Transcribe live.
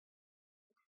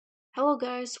Hello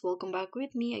guys, welcome back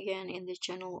with me again in the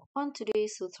channel. On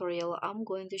today's tutorial, I'm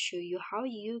going to show you how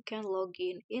you can log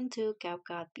in into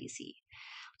CapCut PC.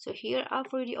 So here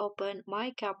I've already opened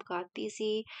my CapCut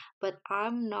PC, but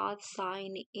I'm not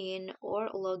signed in or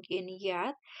log in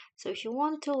yet. So if you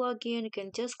want to log in, you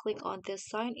can just click on this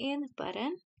sign in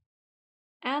button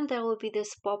and there will be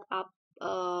this pop-up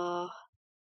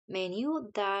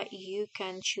menu that you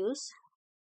can choose.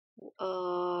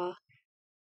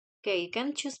 Okay, you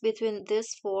can choose between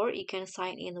these four. You can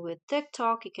sign in with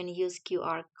TikTok. You can use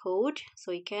QR code.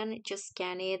 So you can just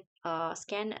scan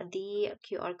the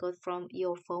QR code from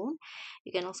your phone.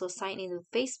 You can also sign in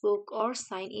with Facebook or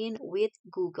sign in with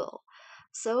Google.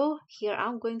 So here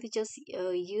I'm going to just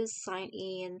use sign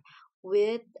in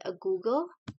with Google.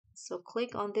 So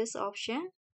click on this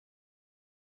option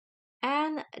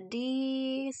and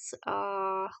this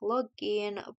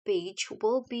login page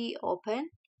will be open.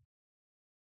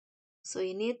 So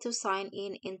you need to sign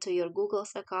in into your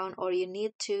Google's account, or you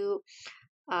need to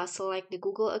select the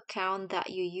Google account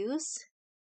that you use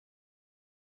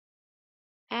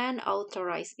and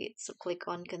authorize it. So click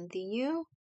on continue.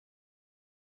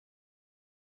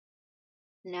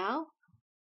 Now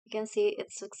you can see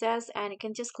it's success and you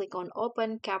can just click on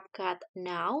open CapCut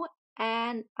now,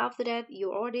 and after that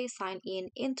you already signed in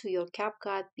into your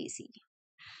CapCut PC.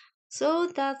 So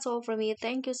that's all from me.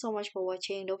 Thank you so much for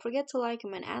watching. Don't forget to like,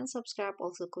 comment, and subscribe.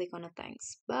 Also click on the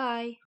thanks. Bye.